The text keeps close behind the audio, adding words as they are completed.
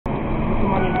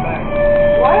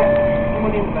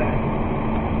money in the bag.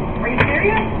 Are you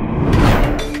serious?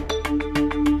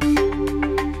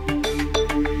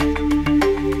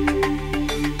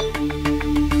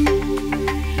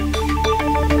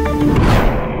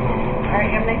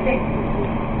 Alright, have a nice day.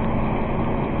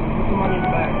 Put some money in the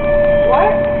bag.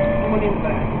 What? Some money in the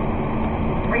bag.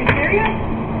 Are you serious?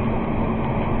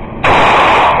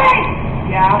 Hey!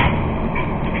 Yeah.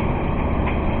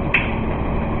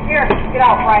 Here, get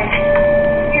out, right.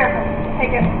 Here,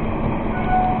 take it.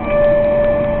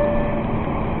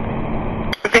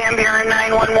 Van Buren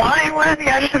 911, what is the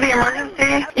address of the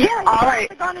emergency? Yeah, all right.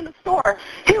 I got in the store.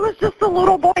 He was just a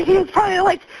little boy. He was probably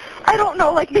like, I don't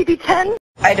know, like maybe 10.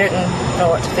 I didn't know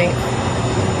what to think.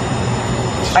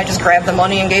 I just grabbed the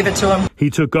money and gave it to him. He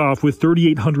took off with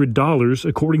 $3,800,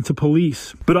 according to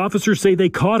police. But officers say they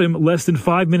caught him less than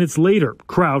 5 minutes later,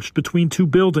 crouched between two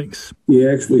buildings. He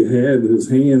actually had his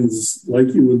hands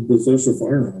like he would possess a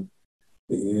firearm.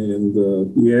 And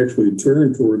he actually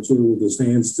turned towards her with his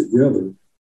hands together.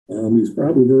 He's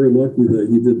probably very lucky that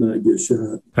he did not get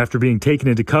shot. After being taken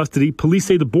into custody, police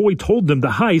say the boy told them the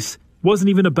heist wasn't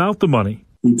even about the money.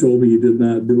 He told me he did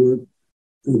not do it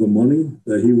for the money,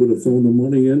 that he would have thrown the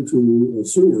money into a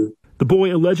sewer. The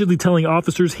boy allegedly telling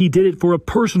officers he did it for a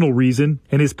personal reason,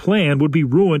 and his plan would be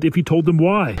ruined if he told them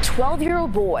why.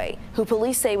 12-year-old boy who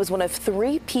police say was one of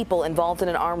 3 people involved in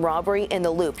an armed robbery in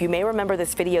the Loop. You may remember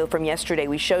this video from yesterday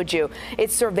we showed you.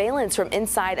 It's surveillance from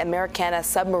inside Americana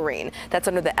submarine that's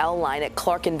under the L line at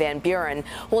Clark and Van Buren.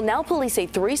 Well, now police say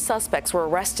 3 suspects were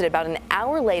arrested about an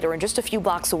hour later and just a few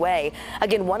blocks away.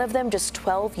 Again, one of them just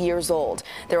 12 years old.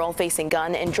 They're all facing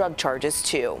gun and drug charges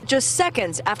too. Just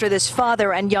seconds after this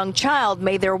father and young child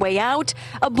made their way out,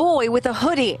 a boy with a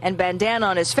hoodie and bandana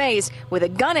on his face with a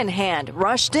gun in hand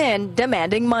rushed in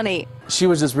demanding money. She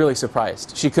was just really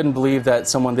surprised. She couldn't believe that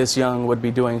someone this young would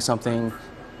be doing something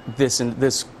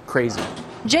this crazy.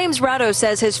 James Ratto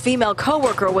says his female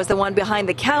coworker was the one behind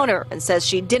the counter and says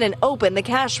she didn't open the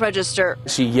cash register.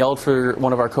 She yelled for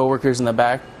one of our coworkers in the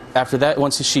back. After that,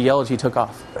 once she yelled, he took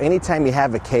off. Anytime you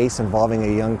have a case involving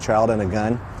a young child and a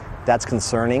gun, that's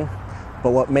concerning.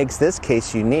 But what makes this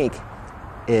case unique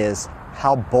is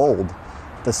how bold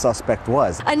the suspect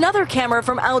was. Another camera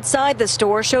from outside the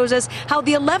store shows us how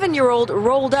the 11-year-old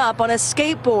rolled up on a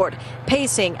skateboard,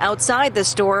 pacing outside the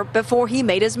store before he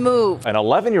made his move. An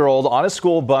 11-year-old on a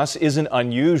school bus isn't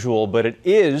unusual, but it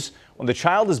is when the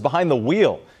child is behind the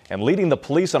wheel and leading the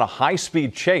police on a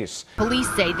high-speed chase. Police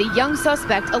say the young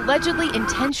suspect allegedly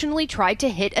intentionally tried to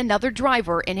hit another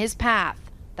driver in his path.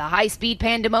 The high-speed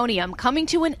pandemonium coming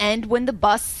to an end when the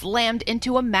bus slammed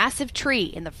into a massive tree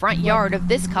in the front yard of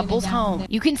this couple's home.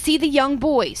 You can see the young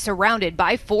boy surrounded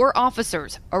by 4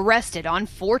 officers, arrested on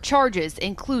 4 charges,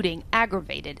 including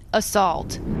aggravated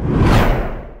assault.